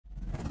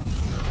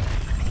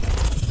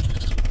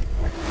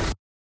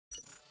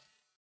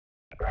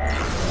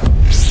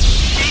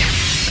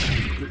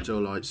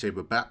Aalto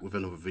Lightsaber back with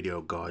another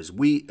video, guys.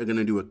 We are going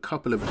to do a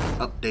couple of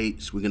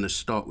updates. We're going to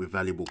start with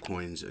valuable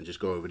coins and just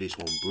go over this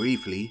one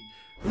briefly.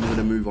 We're going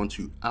to move on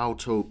to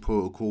Aalto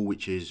protocol,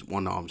 which is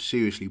one that I'm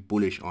seriously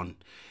bullish on.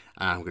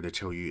 And I'm going to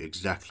tell you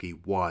exactly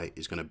why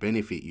it's going to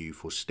benefit you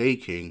for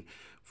staking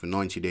for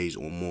 90 days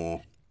or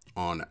more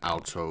on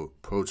Aalto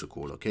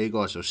protocol. Okay,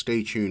 guys, so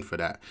stay tuned for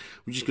that.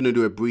 We're just going to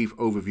do a brief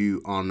overview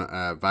on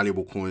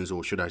valuable coins,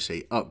 or should I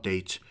say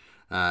update.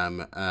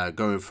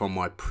 Going from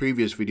my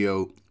previous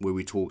video where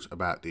we talked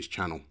about this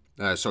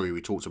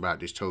we talked about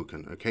this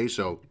token. Okay,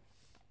 so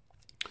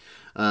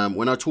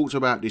when I talked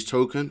about this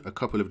token a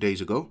couple of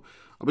days ago,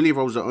 I believe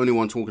I was the only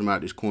one talking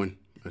about this coin.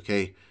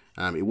 Okay,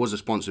 it was a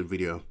sponsored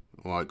video,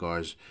 alright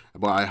guys,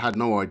 but I had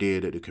no idea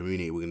that the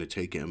community were going to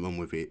take it and run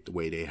with it the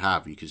way they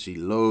have. You can see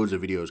loads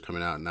of videos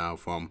coming out now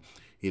from,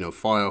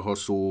 Fire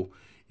Hustle.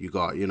 You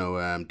got,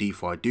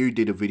 DeFi Dude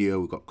did a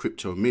video. We've got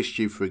Crypto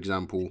Mischief, for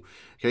example.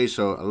 Okay,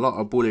 so a lot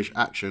of bullish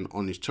action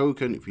on this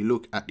token if you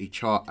look at the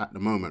chart at the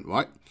moment,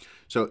 right?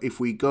 So if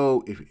we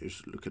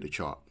just look at the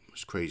chart,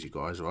 it's crazy,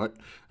 guys, right?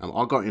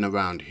 I got in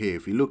around here.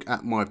 If you look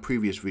at my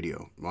previous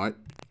video, right?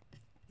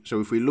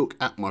 So if we look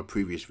at my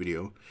previous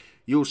video,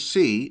 you'll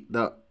see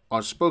that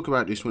I spoke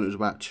about this when it was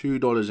about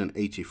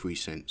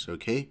 $2.83,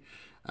 okay?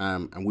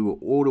 And we were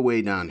all the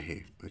way down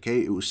here,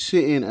 okay? It was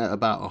sitting at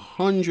about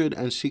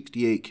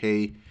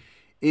 168k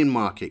in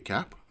market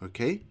cap,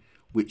 okay,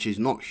 which is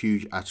not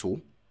huge at all.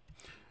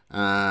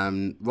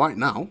 Right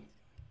now,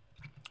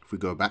 if we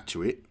go back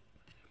to it,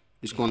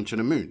 it's gone to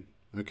the moon,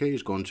 okay?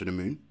 It's gone to the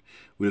moon.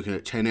 We're looking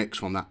at 10x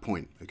from that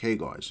point, okay,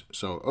 guys?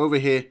 So over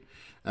here,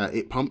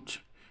 it pumped.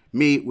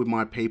 Me, with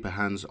my paper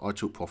hands, I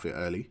took profit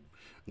early,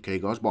 okay,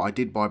 guys? But I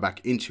did buy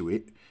back into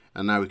it.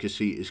 And now we can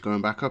see it's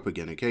going back up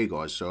again, okay,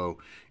 guys? So,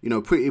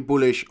 pretty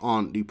bullish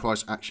on the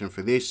price action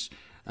for this.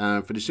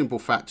 For the simple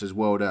fact as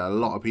well that a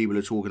lot of people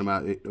are talking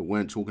about it that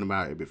weren't talking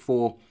about it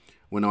before.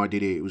 When I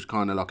did it, it was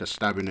kind of like a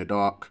stab in the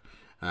dark.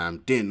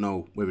 Didn't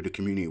know whether the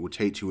community would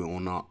take to it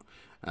or not.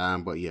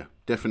 But yeah,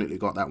 definitely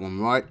got that one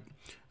right.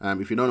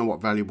 If you don't know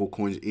what valuable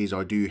coins is,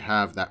 I do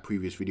have that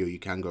previous video you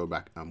can go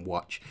back and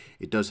watch.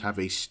 It does have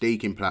a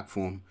staking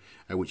platform,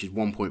 which is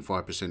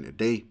 1.5% a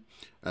day.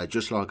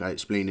 Just like I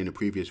explained in the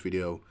previous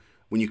video,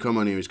 when you come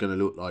on here, it's going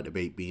to look like the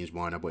baked beans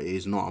miner, but it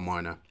is not a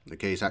miner.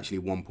 Okay, it's actually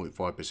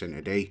 1.5%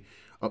 a day,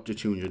 up to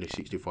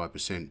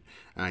 265%,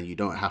 and you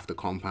don't have to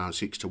compound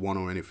 6 to 1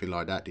 or anything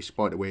like that.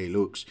 Despite the way it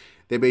looks,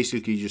 they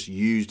basically just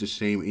use the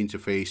same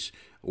interface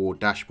or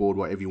dashboard,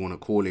 whatever you want to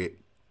call it.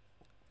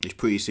 It's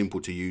pretty simple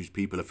to use.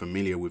 People are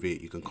familiar with it.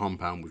 You can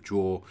compound,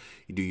 withdraw,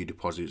 you do your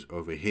deposits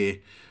over here,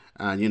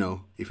 and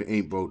if it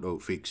ain't broke,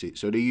 don't fix it.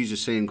 So they use the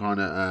same kind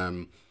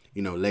of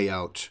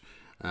layout.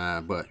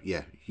 But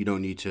yeah, you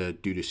don't need to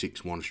do the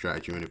 6-1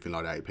 strategy or anything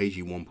like that. It pays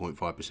you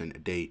 1.5% a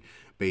day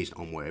based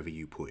on whatever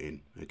you put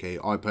in. Okay,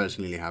 I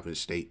personally haven't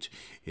staked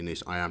in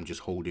this. I am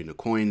just holding the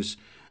coins,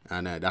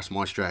 and that's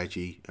my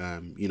strategy.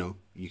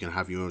 You can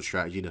have your own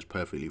strategy. That's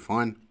perfectly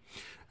fine.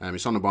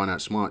 It's on the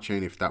Binance Smart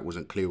Chain if that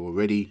wasn't clear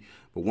already.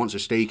 But once the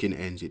staking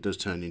ends, it does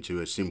turn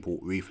into a simple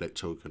reflect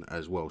token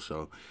as well.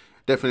 So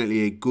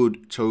definitely a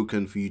good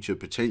token for you to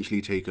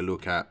potentially take a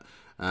look at.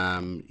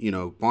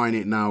 Buying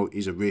it now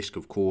is a risk,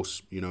 of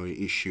course. It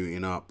is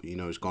shooting up,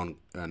 it's gone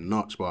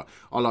nuts, but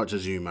I like to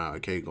zoom out,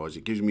 okay, guys?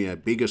 It gives me a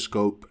bigger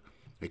scope,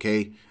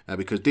 okay,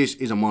 because this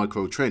is a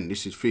micro trend.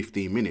 This is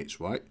 15 minutes,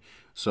 right?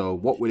 So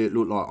what will it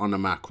look like on the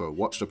macro?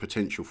 What's the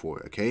potential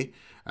for it, okay?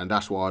 And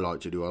that's what I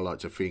like to do. I like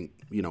to think,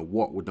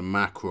 what would the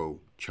macro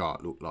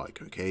chart look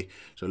like, okay?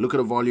 So look at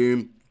the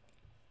volume.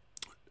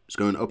 It's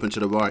going up and to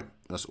the right.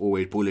 That's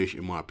always bullish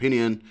in my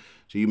opinion.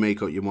 So you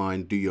make up your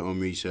mind, do your own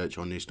research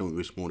on this. Don't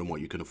risk more than what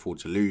you can afford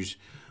to lose.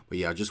 But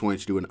yeah, I just wanted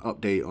to do an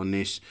update on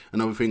this.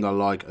 Another thing I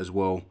like as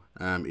well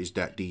is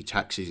that the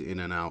taxes in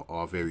and out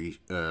are very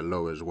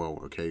low as well.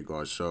 Okay,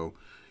 guys. So,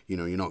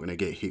 you're not going to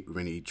get hit with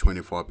any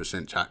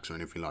 25% tax or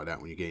anything like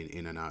that when you're getting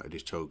in and out of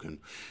this token.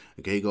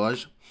 Okay,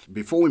 guys.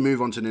 Before we move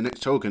on to the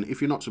next token,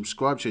 if you're not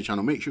subscribed to the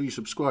channel, make sure you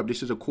subscribe.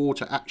 This is a call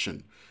to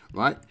action,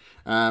 right?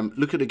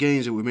 Look at the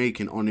gains that we're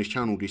making on this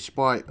channel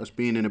despite us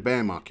being in a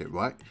bear market,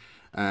 right?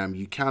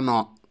 You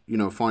cannot,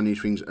 find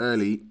these things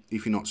early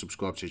if you're not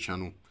subscribed to the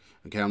channel.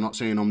 Okay, I'm not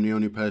saying I'm the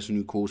only person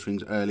who calls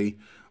things early,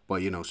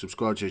 but,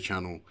 subscribe to the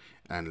channel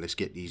and let's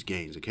get these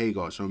gains. Okay,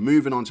 guys, so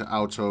moving on to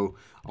Aalto,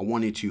 I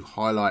wanted to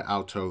highlight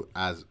Aalto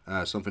as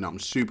something that I'm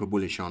super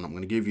bullish on. I'm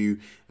going to give you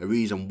a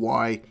reason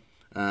why,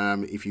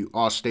 if you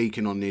are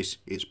staking on this,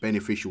 it's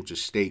beneficial to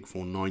stake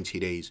for 90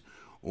 days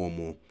or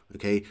more.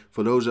 Okay,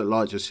 for those that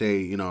like to say,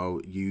 you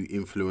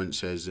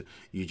influencers,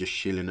 you just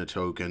shilling a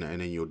token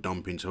and then you're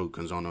dumping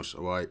tokens on us,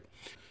 all right?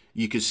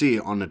 You can see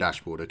it on the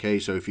dashboard. Okay,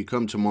 so if you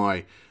come to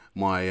my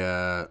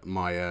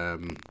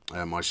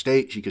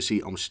stakes, you can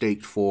see I'm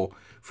staked for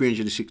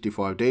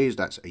 365 days.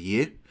 That's a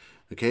year.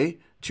 Okay,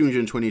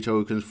 220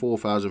 tokens,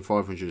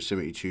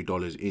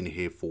 $4,572 in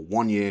here for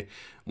 1 year.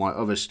 My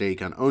other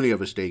stake and only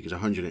other stake is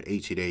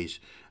 180 days,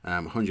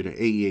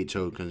 188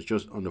 tokens,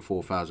 just under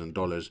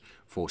 $4,000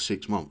 for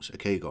 6 months.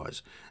 Okay,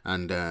 guys.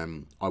 And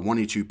I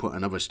wanted to put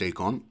another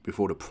stake on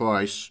before the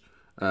price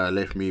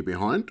left me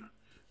behind.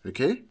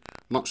 Okay,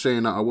 not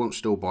saying that I won't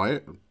still buy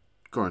it.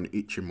 Got an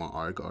itch in my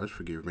eye, guys,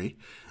 forgive me.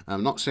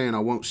 I'm not saying I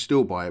won't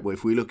still buy it, but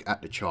if we look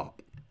at the chart,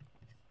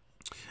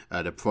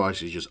 the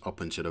price is just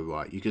up and to the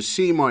right. You can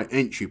see my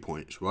entry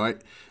points,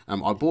 right?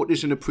 I bought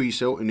this in a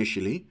pre-sale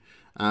initially,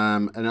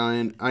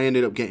 and I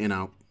ended up getting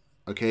out.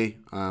 Okay,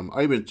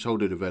 I even told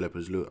the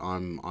developers, look,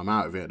 I'm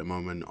out of it at the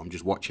moment. I'm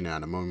just watching it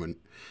at the moment.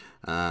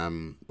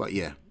 But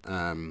yeah,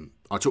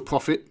 I took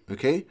profit.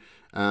 Okay,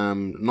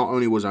 not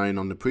only was I in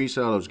on the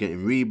pre-sale, I was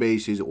getting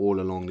rebases all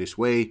along this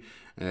way.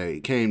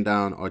 It came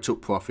down, I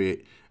took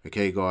profit.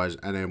 Okay, guys,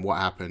 and then what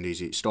happened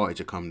is it started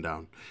to come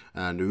down.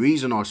 And the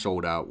reason I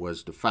sold out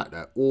was the fact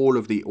that all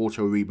of the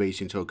auto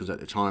rebasing tokens at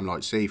the time, like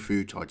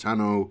Seifu,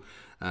 Titano,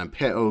 and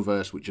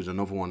Petoverse, which is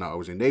another one that I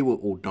was in, they were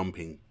all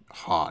dumping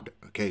hard.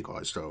 Okay,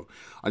 guys, so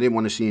I didn't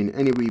want to see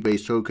any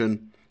rebase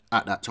token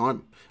at that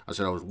time. I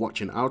said I was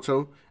watching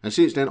Aalto, and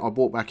since then I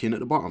bought back in at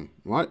the bottom,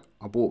 right?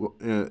 I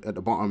bought at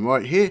the bottom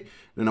right here,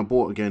 then I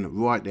bought again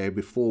right there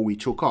before we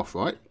took off,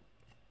 right?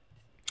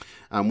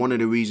 And one of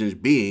the reasons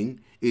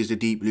being is the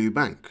Deep Blue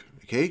Bank.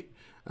 Okay,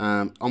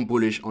 I'm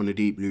bullish on the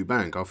Deep Blue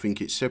Bank. I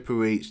think it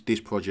separates this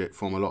project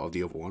from a lot of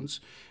the other ones,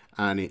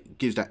 and it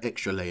gives that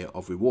extra layer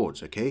of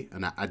rewards. Okay,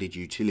 and that added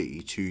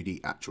utility to the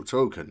actual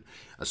token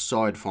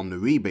aside from the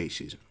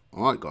rebases.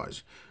 All right,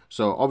 guys,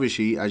 so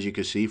obviously, as you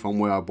can see from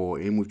where I bought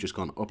in, we've just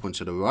gone up and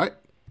to the right.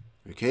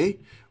 Okay,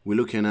 we're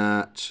looking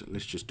at,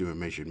 let's just do a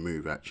measured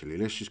move. Actually,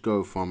 let's just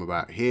go from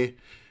about here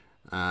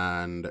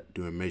and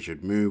do a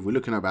measured move. We're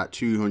looking at about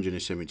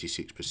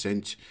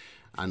 276%,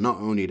 and not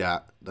only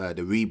that, the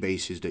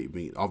rebases that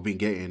I've been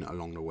getting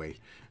along the way.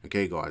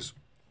 Okay, guys,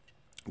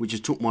 which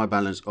has took my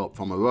balance up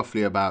from a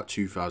roughly about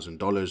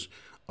 $2,000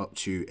 up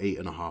to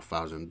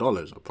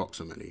 $8,500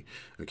 approximately.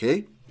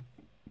 Okay,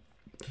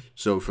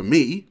 so for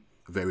me,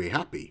 very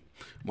happy.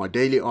 My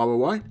daily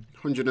ROI,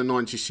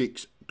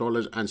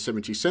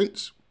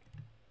 $196.70.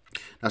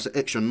 That's an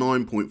extra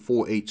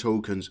 9.48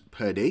 tokens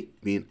per day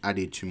being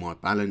added to my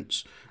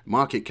balance.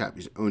 Market cap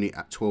is only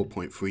at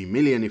 12.3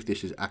 million if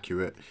this is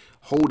accurate.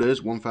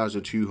 Holders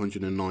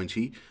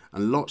 1,290,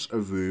 and lots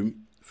of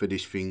room for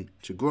this thing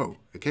to grow.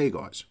 Okay,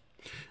 guys.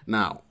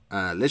 Now,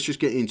 let's just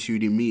get into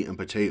the meat and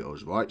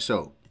potatoes, right?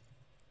 So,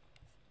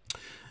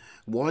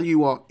 while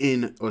you are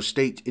in or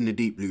staked in the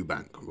Deep Blue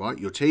Bank, right,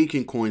 you're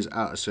taking coins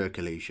out of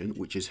circulation,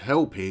 which is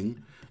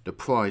helping the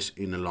price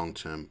in the long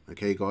term.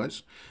 Okay,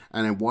 guys,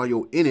 and then while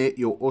you're in it,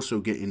 you're also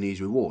getting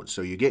these rewards.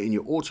 So you're getting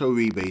your auto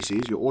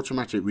rebases, your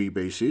automatic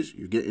rebases,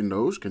 you're getting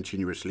those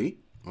continuously,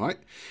 right?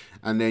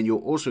 And then you're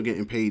also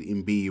getting paid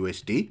in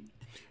BUSD,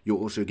 you're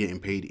also getting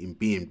paid in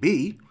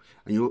BNB,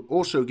 and you're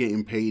also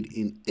getting paid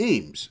in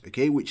AIMS,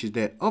 okay, which is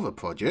their other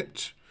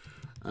project.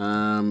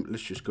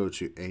 Let's just go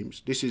to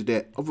AIMS. This is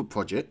their other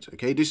project.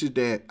 Okay, this is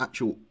their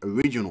actual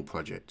original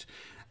project,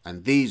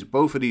 and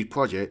both of these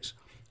projects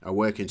are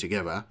working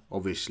together.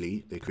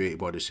 Obviously, they're created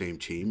by the same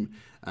team,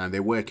 and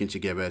they're working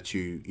together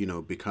to, you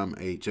know, become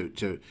it's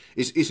an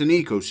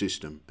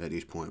ecosystem at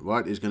this point,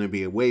 right? There's going to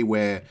be a way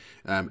where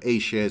A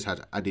shares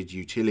has added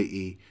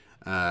utility,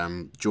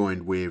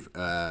 joined with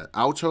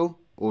Aalto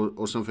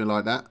or something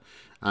like that,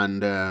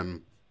 and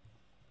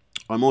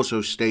I'm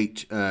also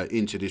staked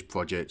into this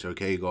project,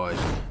 okay, guys,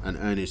 and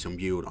earning some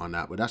yield on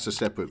that, but that's a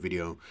separate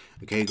video.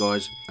 Okay,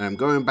 guys,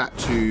 going back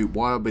to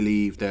why I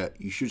believe that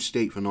you should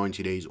stake for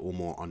 90 days or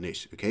more on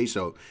this. Okay,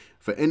 so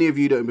for any of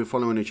you that have been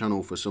following the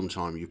channel for some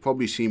time, you've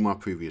probably seen my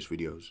previous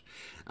videos,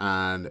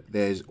 and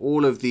there's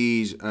all of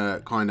these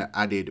kind of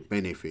added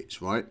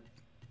benefits, right?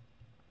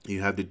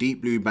 You have the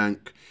Deep Blue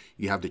Bank,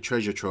 you have the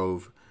Treasure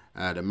Trove,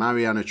 the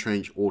Mariana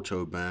Trench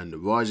auto burn, the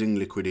rising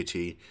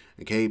liquidity,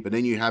 okay, but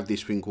then you have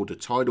this thing called the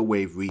tidal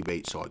wave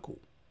rebate cycle.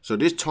 So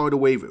this tidal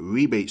wave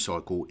rebate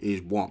cycle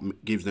is what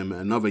gives them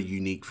another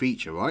unique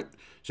feature, right?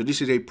 So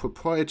this is a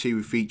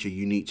proprietary feature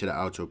unique to the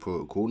Aalto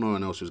protocol. No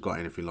one else has got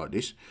anything like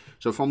this.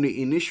 So from the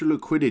initial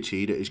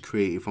liquidity that is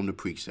created from the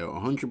pre-sale,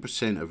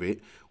 100% of it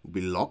will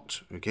be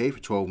locked, okay, for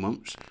 12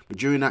 months. But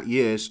during that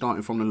year,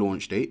 starting from the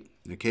launch date,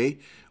 okay,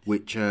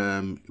 which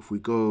if we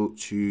go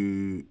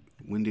to,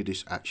 when did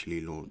this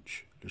actually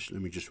launch?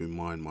 Let me just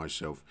remind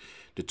myself.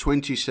 The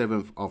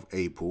 27th of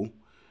April.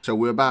 So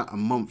we're about a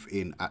month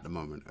in at the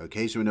moment.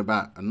 Okay, so in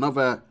about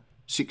another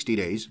 60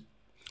 days,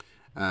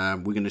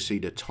 we're going to see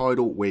the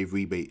tidal wave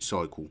rebate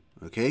cycle,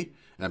 okay,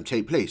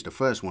 take place, the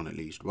first one at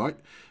least, right?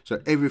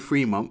 So every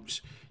 3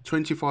 months,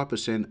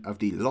 25% of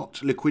the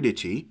locked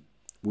liquidity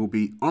will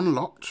be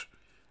unlocked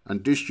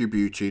and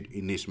distributed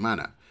in this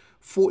manner.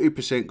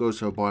 40% goes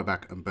to a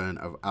buyback and burn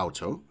of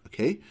Aalto,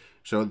 okay?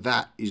 So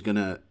that is going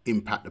to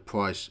impact the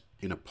price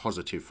in a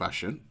positive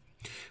fashion.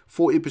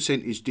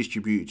 40% is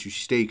distributed to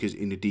stakers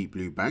in the Deep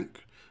Blue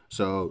Bank.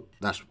 So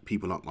that's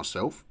people like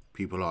myself,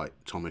 people like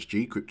Thomas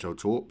G, Crypto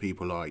Talk,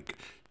 people like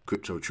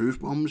crypto truth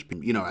bombs,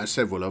 you know, and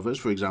several others.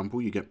 For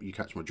example, you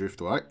catch my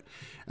drift, right?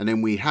 And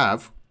then we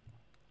have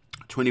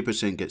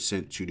 20% gets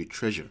sent to the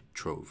treasure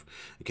trove.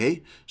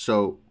 Okay,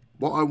 so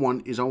what I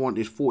want is, I want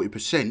this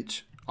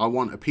 40%. I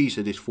want a piece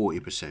of this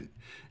 40%.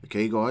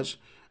 Okay, guys.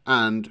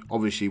 And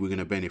obviously we're going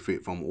to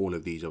benefit from all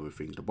of these other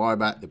things, the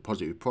buyback, the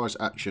positive price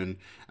action,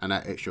 and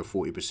that extra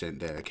 40%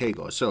 there. Okay,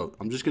 guys, so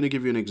I'm just going to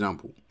give you an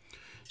example.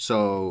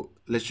 So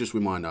let's just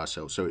remind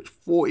ourselves. So it's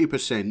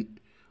 40%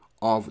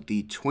 of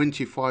the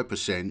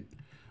 25%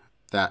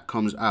 that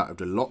comes out of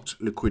the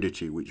locked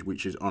liquidity,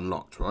 which is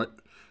unlocked, right?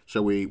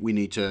 So we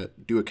need to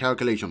do a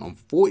calculation on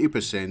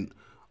 40%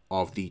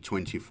 of the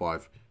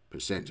 25%.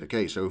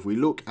 Okay, so if we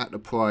look at the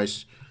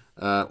price,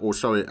 or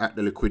sorry, at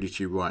the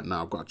liquidity right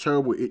now, I've got a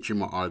terrible itch in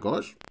my eye,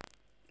 guys.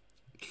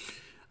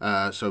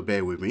 So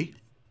bear with me.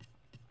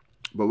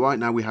 But right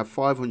now we have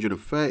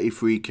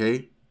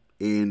 533k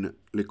in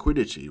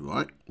liquidity,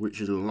 right? Which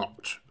is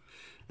locked.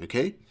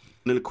 Okay.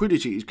 The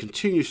liquidity is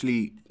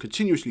continuously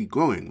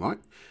growing, right?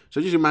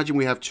 So just imagine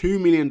we have $2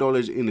 million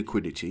in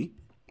liquidity.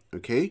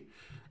 Okay.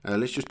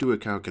 Let's just do a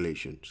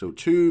calculation. So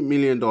 $2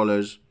 million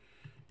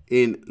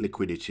in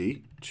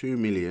liquidity, 2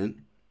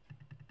 million.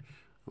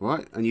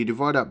 Right, and you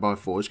divide that by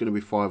 4, it's going to be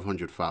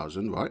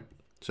 500,000, right?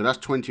 So that's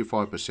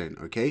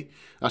 25%, okay?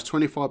 That's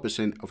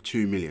 25% of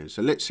 2 million.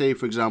 So let's say,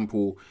 for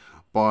example,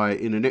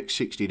 in the next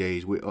 60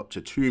 days, we're up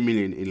to 2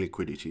 million in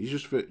liquidity,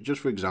 just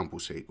for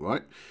example's sake,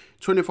 right?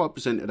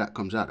 25% of that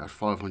comes out, that's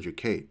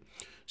 500k.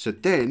 So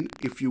then,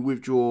 if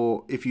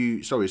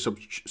you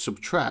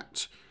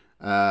subtract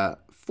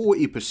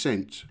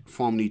 40%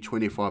 from the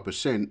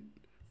 25%,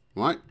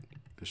 right?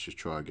 Let's just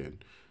try again.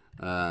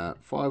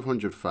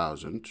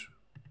 500,000.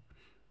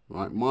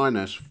 Right,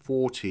 minus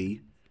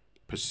 40%,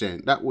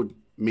 that would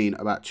mean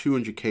about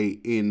 200k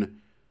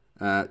in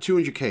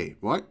 200k,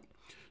 right?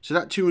 So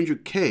that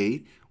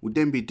 200k would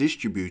then be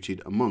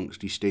distributed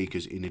amongst the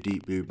stakers in the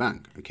Deep Blue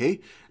Bank, okay?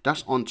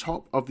 That's on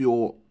top of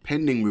your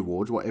pending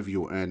rewards, whatever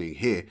you're earning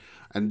here,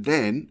 and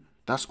then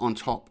that's on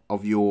top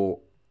of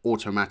your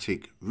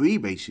automatic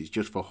rebates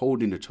just for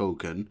holding the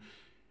token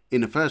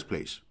in the first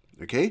place,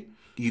 okay?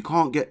 You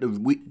can't get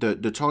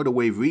the tidal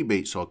wave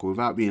rebate cycle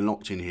without being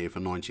locked in here for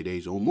 90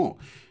 days or more.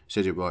 It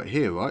says it right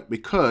here, right?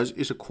 Because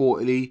it's a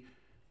quarterly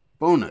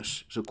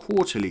bonus. It's a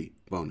quarterly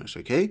bonus,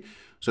 okay?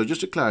 So just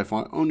to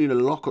clarify, only the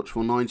lockups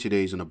for 90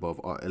 days and above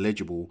are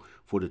eligible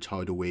for the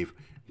tidal wave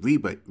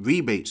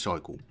rebate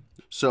cycle.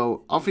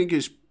 So I think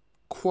it's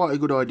quite a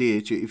good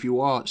idea to, if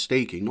you are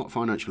staking, not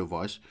financial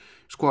advice,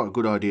 it's quite a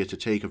good idea to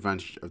take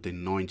advantage of the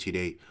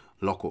 90-day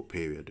lockup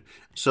period.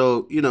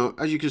 So, you know,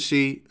 as you can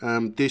see,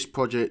 this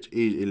project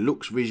it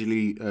looks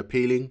visually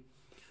appealing.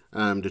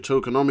 The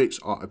tokenomics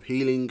are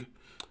appealing.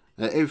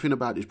 Everything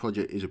about this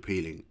project is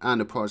appealing,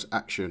 and the price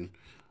action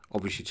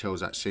obviously tells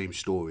that same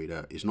story,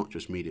 that it's not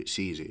just me that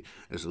sees it,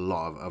 there's a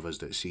lot of others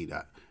that see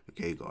that.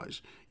 Okay,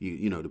 guys,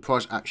 you know, the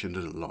price action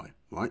doesn't lie,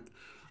 right?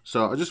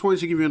 So I just wanted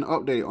to give you an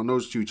update on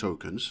those two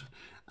tokens,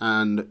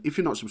 and if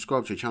you're not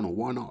subscribed to the channel,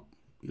 why not?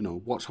 You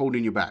know, what's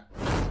holding you back?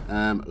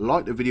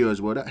 Like the video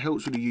as well, that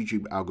helps with the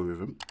YouTube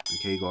algorithm.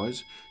 Okay,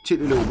 guys, tick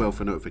the little bell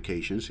for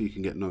notifications so you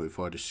can get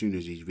notified as soon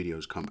as these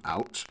videos come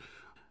out.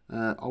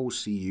 I will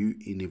see you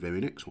in the very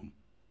next one.